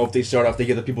 Because if they start off, they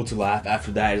get the people to laugh.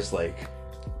 After that, it's like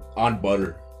on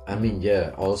butter. I mean,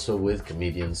 yeah, also with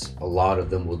comedians, a lot of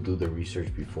them will do the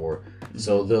research before.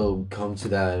 So they'll come to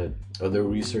that, or they'll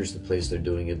research the place they're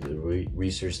doing it, they'll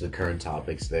research the current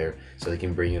topics there, so they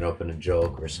can bring it up in a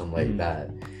joke or something like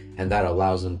that. And that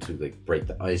allows them to, like, break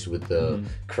the ice with the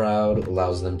crowd,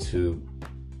 allows them to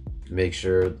make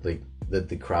sure, like, that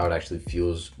the crowd actually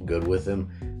feels good with them.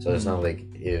 So it's not like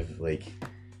if, like,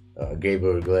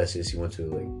 Gabriel Iglesias, he went to,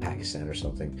 like, Pakistan or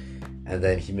something, and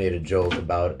then he made a joke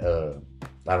about,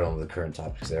 I don't know the current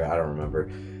topics there. I don't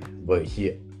remember, but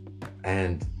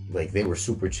like they were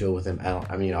super chill with him.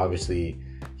 I mean, obviously,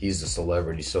 he's a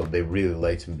celebrity, so they really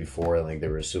liked him before, and like they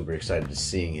were super excited to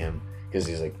seeing him because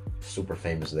he's like super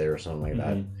famous there or something like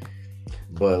that.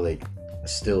 But like,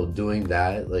 still doing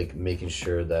that, like making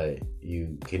sure that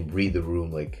you can read the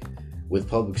room, like with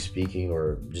public speaking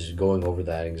or just going over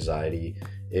that anxiety.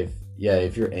 If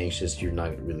you're anxious, you're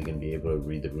not really gonna be able to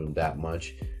read the room that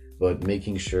much. But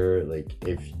making sure, like,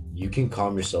 if you can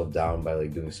calm yourself down by,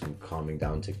 like, doing some calming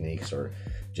down techniques or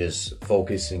just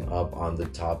focusing up on the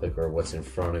topic or what's in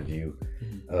front of you,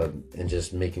 and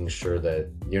just making sure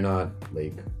that you're not,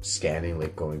 like, scanning,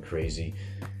 like, going crazy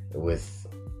with...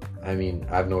 I mean,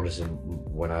 I've noticed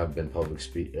when I've been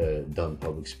done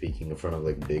public speaking in front of,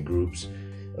 like, big groups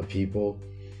of people,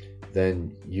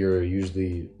 then you're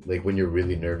usually like when you're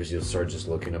really nervous, you'll start just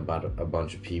looking about a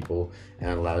bunch of people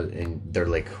and they're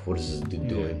like, what is this dude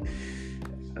doing?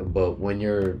 But when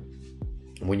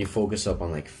you focus up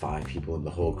on like 5 people in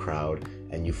the whole crowd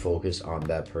and you focus on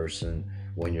that person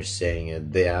when you're saying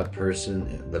it, that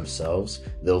person themselves,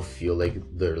 they'll feel like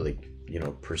they're like,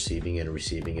 perceiving it and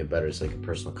receiving it better. It's like a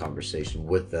personal conversation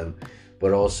with them,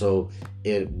 but also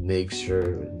it makes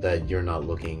sure that you're not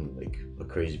looking like a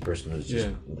crazy person who's just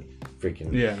like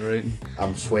freaking right.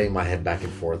 I'm swaying my head back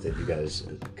and forth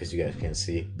because you guys can't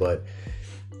see, but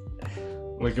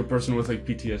Like a person with like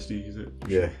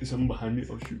PTSD. Is someone behind me?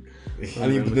 Oh shoot. I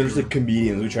mean, but there's like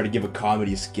comedians who try to give a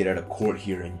comedy skit at a court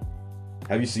hearing.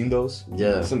 Have you seen those?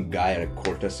 Yeah. Some guy at a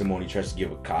court testimony tries to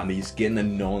give a comedy skit and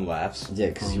then no one laughs. yeah,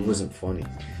 because he wasn't funny.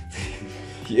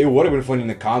 It would have been funny in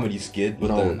the comedy skit, but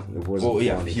No, then it wasn't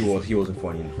funny. he wasn't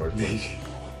funny in the first place.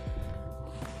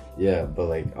 Yeah, but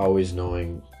like always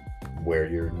knowing where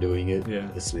you're doing it. Yeah.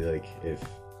 It's like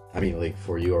like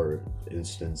for your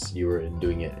instance, you were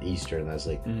doing it at Easter, and that's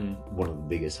like one of the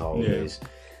biggest holidays.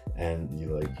 And you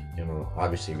like,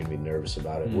 obviously you're gonna be nervous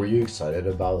about it. Were you excited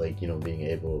about like,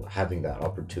 having that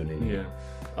opportunity?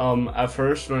 Yeah. At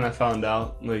first when I found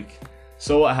out, like,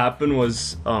 so what happened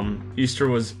was, Easter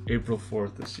was April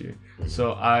 4th this year.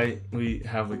 So we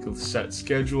have like a set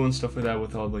schedule and stuff like that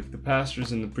with all like the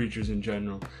pastors and the preachers in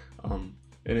general.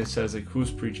 And it says like who's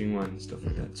preaching when and stuff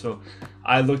like that. So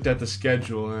I looked at the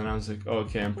schedule and I was like, oh,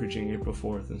 okay, I'm preaching April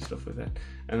 4th and stuff like that.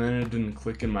 And then it didn't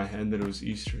click in my head that it was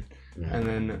Easter. And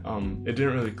then it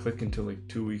didn't really click until like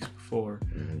 2 weeks before.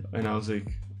 And I was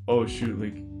like, oh shoot,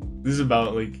 like this is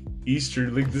about like Easter,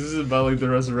 like this is about like the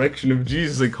resurrection of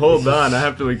Jesus. Like hold on, I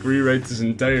have to like rewrite this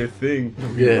entire thing.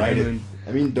 Yeah. And then,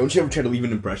 I mean, don't you ever try to leave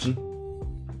an impression?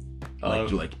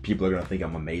 Like people are gonna think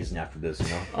I'm amazing after this,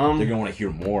 they're gonna want to hear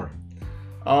more.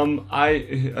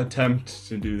 I attempt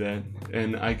to do that,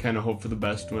 and I kind of hope for the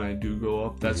best when I do go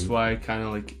up. That's why I kind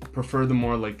of like prefer the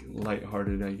more like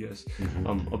lighthearted, I guess,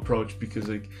 approach, because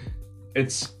like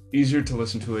it's easier to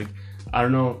listen to. Like I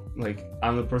don't know, like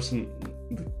I'm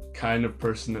the kind of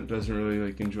person that doesn't really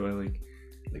like enjoy like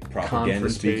propaganda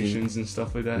confrontations speaking and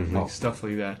stuff like that, like stuff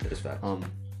like that. That's facts.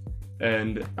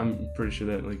 And I'm pretty sure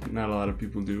that like not a lot of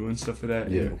people do and stuff like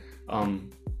that. Yeah.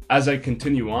 As I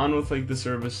continue on with like the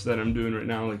service that I'm doing right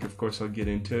now, like of course I'll get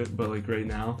into it, but like right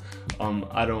now,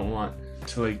 I don't want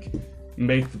to like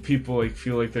make the people like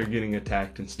feel like they're getting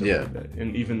attacked and stuff like that.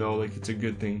 And even though like it's a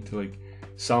good thing to like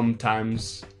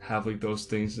sometimes have like those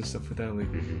things and stuff like that.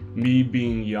 Like me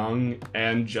being young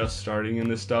and just starting in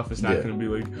this stuff is not Yeah. gonna be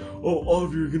like, oh, all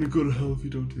of you are gonna go to hell if you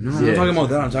don't do No, this. I'm Yeah, not talking about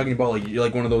that. I'm talking about like you're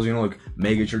like one of those, you know, like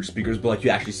mega church speakers, but like you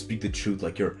actually speak the truth,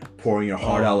 like you're pouring your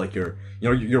heart out, like you're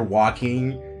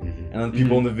walking, and then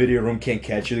people in the video room can't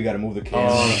catch you. They gotta move the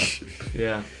camera.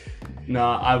 Yeah. No,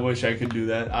 I wish I could do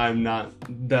that. I'm not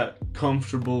that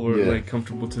comfortable or Yeah. like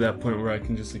comfortable to that point where I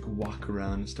can just like walk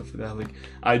around and stuff like that. Like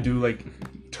I do like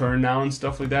turn now and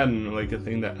stuff like that, and like a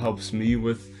thing that helps me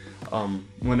with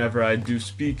whenever I do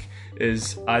speak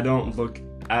is I don't look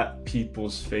at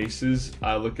people's faces.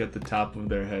 I look at the top of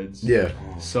their heads. Yeah.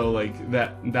 So like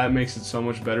that makes it so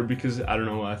much better because I don't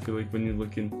know, I feel like when you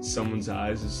look in someone's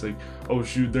eyes, it's like, oh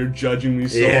shoot, they're judging me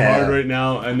so Yeah. hard right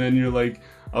now, and then you're like,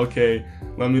 okay,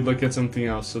 let me look at something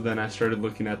else. So then I started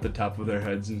looking at the top of their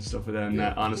heads and stuff like that, and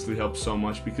that honestly helps so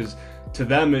much because to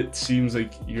them it seems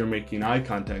like you're making eye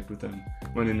contact with them,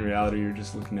 when in reality you're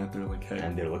just looking at their like head.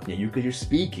 And they're looking at you because you're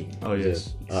speaking. Oh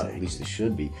yes. At least it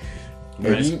should be.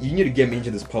 Man, you need to get me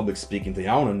into this public speaking thing.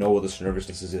 I want to know what this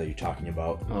nervousness is that you're talking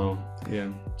about. Oh yeah.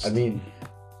 I mean,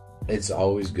 it's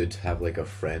always good to have like a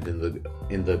friend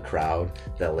in the crowd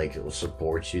that like will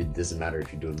support you. It doesn't matter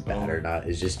if you're doing bad or not.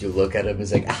 It's just you look at him,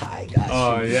 it's like, I got you.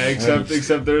 Oh yeah,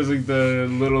 except there's like the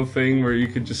little thing where you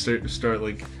could just start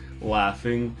like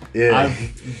laughing. Yeah.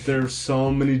 There's so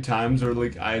many times where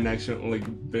like I accidentally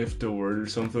like biffed a word or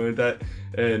something like that,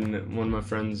 and one of my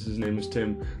friends, his name is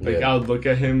Tim, like Yeah. I would look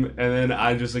at him and then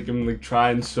I just like am like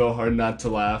trying so hard not to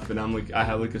laugh, and I'm like I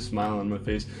have like a smile on my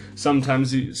face.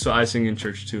 Sometimes so I sing in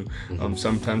church too.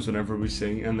 Sometimes whenever we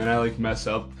sing and then I like mess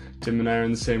up, Tim and I are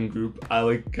in the same group, I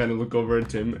like kind of look over at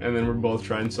Tim and then we're both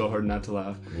trying so hard not to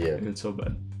laugh. Yeah. And it's so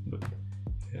bad. But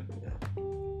yeah.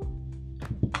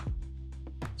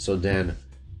 So Dan,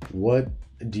 what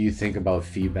do you think about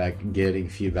getting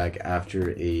feedback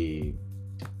after a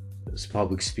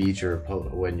public speech or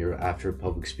when you're after a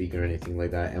public speak or anything like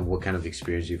that, and what kind of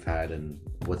experience you've had and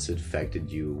what's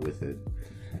affected you with it?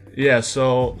 Yeah,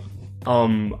 so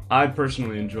I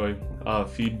personally enjoy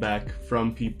feedback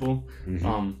from people.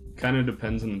 Kind of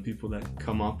depends on the people that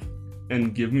come up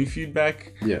and give me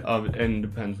feedback. Yeah. And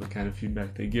depends what kind of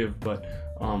feedback they give, but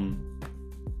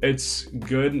it's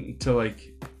good to like,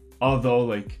 although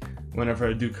like whenever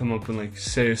I do come up and like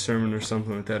say a sermon or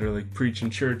something like that or like preach in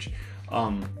church,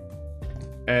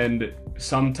 and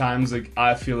sometimes like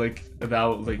I feel like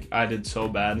I did so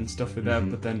bad and stuff like that,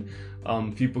 but then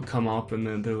people come up and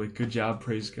then they're like, good job,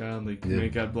 praise God, like may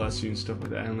God bless you and stuff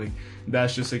like that, and like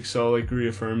that's just like so like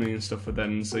reaffirming and stuff like that,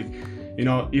 and it's like, you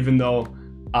know, even though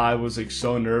I was like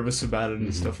so nervous about it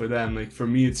and stuff like that, and like for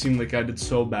me it seemed like I did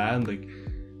so bad, like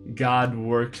God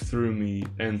worked through me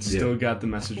and still got the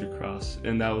message across,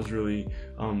 and that was really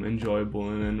enjoyable.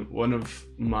 And then one of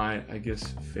my, I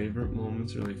guess, favorite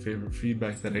moments or like favorite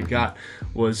feedback that I got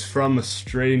was from a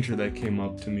stranger that came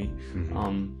up to me.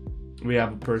 We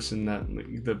have a person that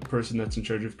like, the person that's in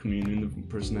charge of communion, the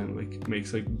person that like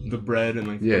makes like the bread and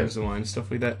like brings the wine and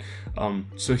stuff like that.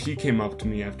 So he came up to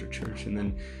me after church, and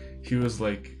then he was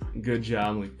like, good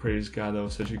job, like praise God, that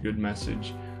was such a good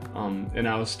message. And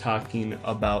I was talking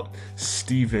about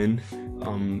Stephen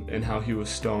and how he was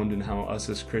stoned, and how us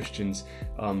as Christians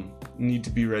need to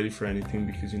be ready for anything,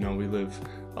 because, you know, we live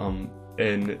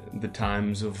in the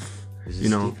times of, Is it you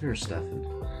know, Stephen or Stefan?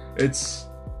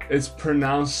 it's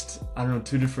pronounced, I don't know,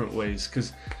 two different ways,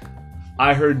 because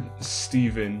I heard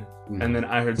Stephen and then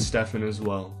I heard Stefan as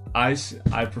well. I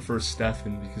prefer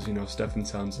Stefan because, you know, Stefan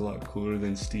sounds a lot cooler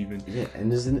than Stephen. Yeah,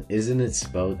 and isn't it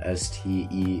spelled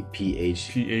STEPH?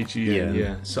 P-H-E-N,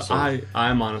 yeah. So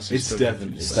I'm honestly It's still Stefan.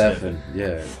 confused. Stefan,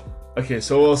 yeah. Okay,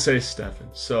 so we'll say Stefan.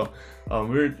 So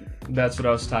that's what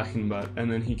I was talking about,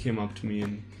 and then he came up to me,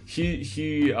 and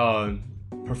he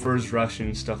prefers Russian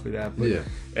and stuff like that. But, Yeah.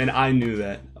 and I knew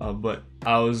that, but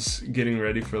I was getting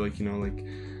ready for, like, you know, like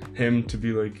him to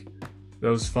be like, that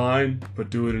was fine,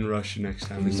 but do it in Russian next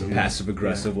time. It's passive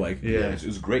aggressive, like Yeah. it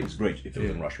was great. It's great. If it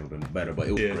was in Russian, it would have been better, but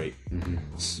it was great.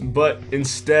 But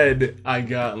instead, I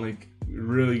got like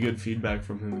really good feedback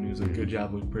from him, and he was like, good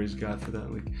job, like praise God for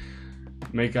that, like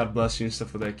may God bless you and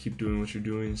stuff like that, keep doing what you're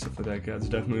doing and stuff like that, God's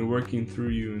definitely working through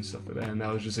you and stuff like that. And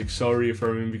that was just like so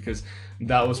reaffirming, because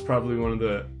that was probably one of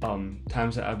the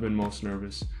times that I've been most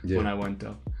nervous when I went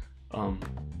up,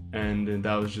 and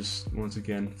that was just, once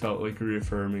again, felt like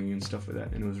reaffirming and stuff like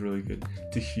that, and it was really good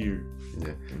to hear.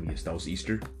 Yeah. I guess that was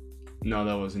Easter. No,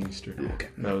 that wasn't Easter. Okay.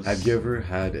 That was, Have you ever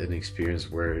had an experience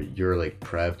where you're like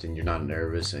prepped and you're not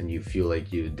nervous and you feel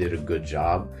like you did a good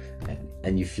job,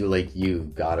 and you feel like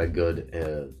you got a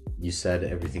good, you said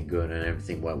everything good and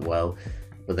everything went well,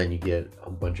 but then you get a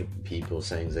bunch of people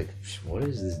saying it's like, what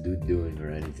is this dude doing or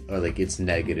anything, or like it's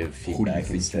negative Who do you feedback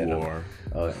think instead you of are?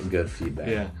 good feedback.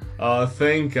 Yeah.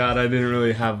 Thank God I didn't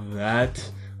really have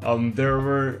that. There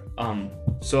were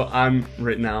so I'm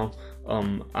right now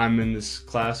I'm in this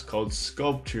class called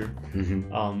sculpture.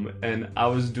 And I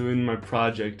was doing my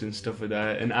project and stuff like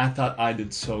that, and I thought I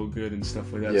did so good and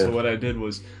stuff like that. Yeah. So what I did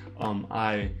was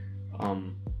I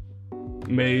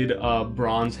made a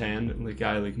bronze hand, like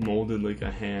I like molded like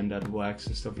a hand out of wax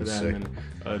and stuff like That's that, and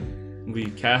then we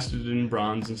cast it in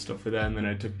bronze and stuff like that, and then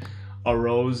I took a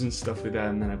rose and stuff like that,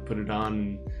 and then I put it on,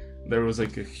 and there was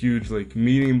like a huge like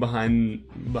meaning behind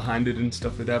it and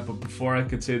stuff like that. But before I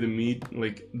could say the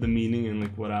meaning and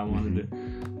like what I wanted to,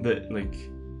 that like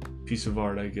piece of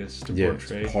art, I guess, to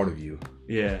portray. Part of you.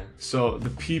 Yeah. So the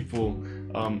people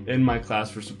in my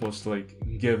class were supposed to like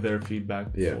give their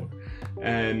feedback before.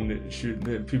 And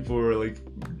the people were like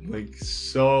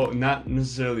so not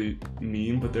necessarily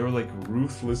mean, but they were like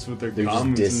ruthless with their They're just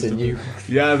comments and dissing stuff.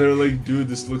 you. Yeah, they're like, dude,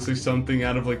 this looks like something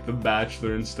out of like The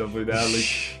Bachelor and stuff like that.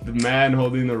 Like the man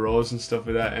holding the rose and stuff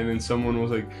like that. And then someone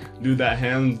was like, dude, that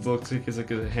hand looks like it's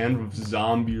like a hand of a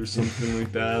zombie or something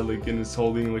like that. Like, and it's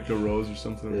holding like a rose or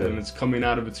something like that, and it's coming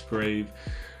out of its grave.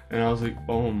 And I was like,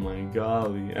 oh my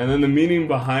golly. And then the meaning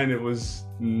behind it was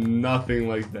nothing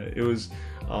like that. It was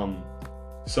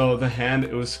so the hand,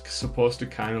 it was supposed to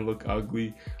kind of look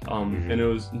ugly, and it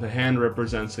was, the hand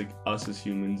represents like us as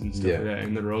humans and stuff like that,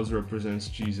 and the rose represents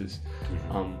Jesus.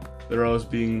 The rose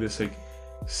being this like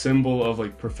symbol of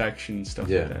like perfection and stuff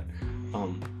like that.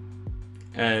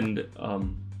 And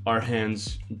our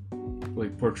hands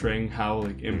like portraying how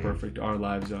like imperfect our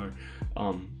lives are.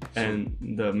 And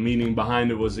the meaning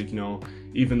behind it was like, you know,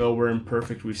 even though we're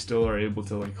imperfect, we still are able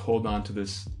to like hold on to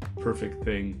this perfect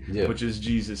thing, which is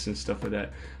Jesus and stuff like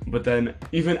that. But then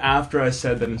even after I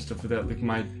said that and stuff like that, like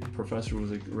my professor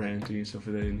was like ranting and stuff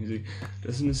like that, and he's like,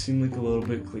 doesn't it seem like a little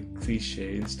bit like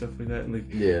cliche and stuff like that? And like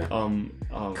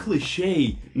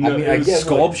Cliche. No, I mean, I get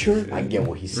sculpture. I get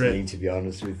what he's saying, to be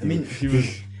honest with you. I mean, he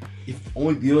was if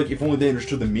only they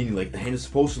understood the meaning. Like the hand is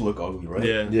supposed to look ugly, right?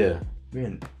 yeah.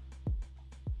 Man,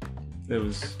 It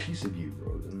was piece of you,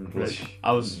 bro. right.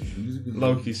 I was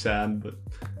low-key sad, but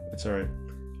it's alright.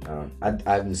 I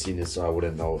haven't seen it, so I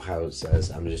wouldn't know how it says.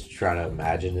 I'm just trying to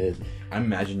imagine it. I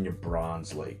imagine your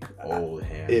bronze, like, old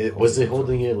hand. Was it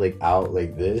holding it like out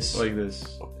like this? Like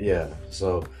this. Yeah.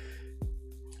 So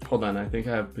Hold on, I think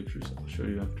I have pictures. I'll show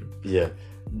you after. yeah,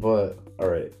 but all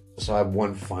right. So I have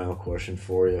one final question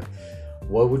for you.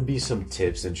 What would be some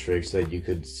tips and tricks that you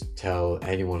could tell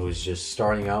anyone who's just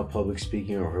starting out public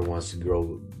speaking, or who wants to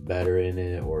grow better in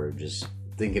it, or just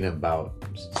thinking about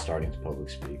starting to public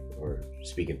speak or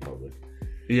speak in public?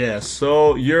 Yeah,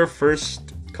 so your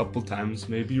first couple times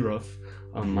may be rough.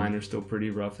 Mine are still pretty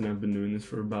rough, and I've been doing this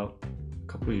for about a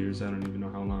couple of years. I don't even know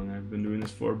how long I've been doing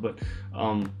this for, but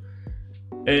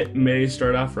it may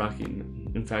start off rocky.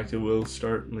 In fact, it will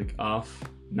start like off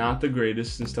not the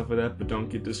greatest and stuff like that, but don't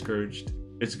get discouraged.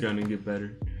 It's gonna get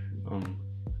better.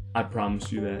 I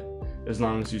promise you that. As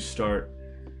long as you start,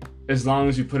 as long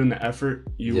as you put in the effort,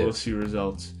 you will see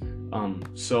results.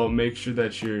 So make sure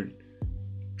that you're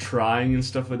trying and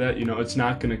stuff like that. You know, it's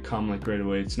not gonna come like right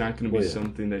away. It's not gonna be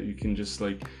something that you can just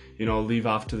like, you know, leave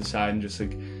off to the side and just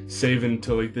like save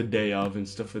until like the day of and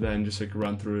stuff like that, and just like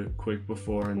run through it quick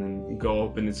before and then go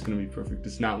up and it's gonna be perfect.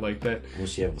 It's not like that.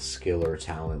 Unless you have a skill or a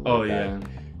talent like that,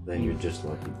 then you're just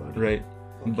lucky, buddy. Right.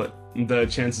 But the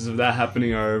chances of that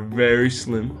happening are very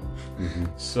slim.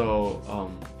 So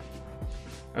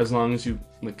as long as you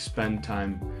like spend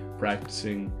time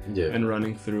practicing and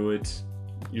running through it,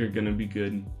 you're gonna be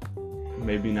good.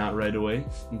 Maybe not right away,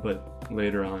 but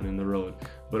later on in the road.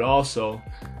 But also,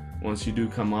 once you do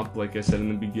come up, like I said in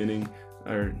the beginning,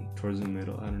 or towards the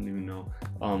middle, I don't even know,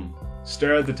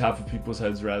 stare at the top of people's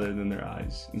heads rather than their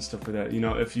eyes and stuff like that. You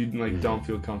know, if you like don't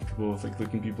feel comfortable with like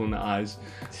looking people in the eyes,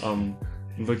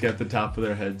 look at the top of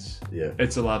their heads.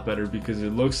 It's a lot better, because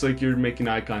it looks like you're making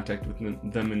eye contact with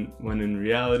them, when in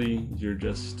reality you're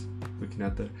just looking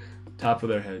at the top of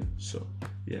their head. So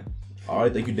yeah. All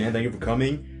right, thank you, Dan. Thank you for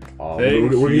coming. Thank we're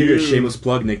gonna give you a you. shameless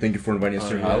plug, Nick. Thank you for inviting us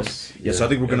to your house. So I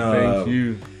think we're gonna. Thank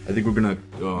you. I think we're gonna.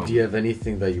 Do you have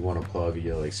anything that you want to plug,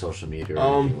 like social media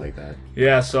or anything like that?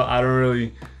 Yeah, so I don't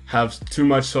really have too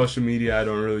much social media. I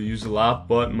don't really use a lot,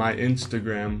 but my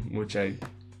Instagram, which I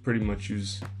pretty much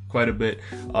use quite a bit,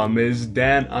 is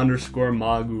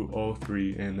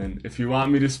Dan_Magu03. And then if you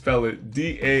want me to spell it,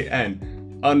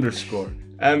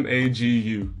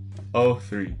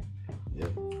 DAN_MAGU03.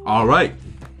 All right.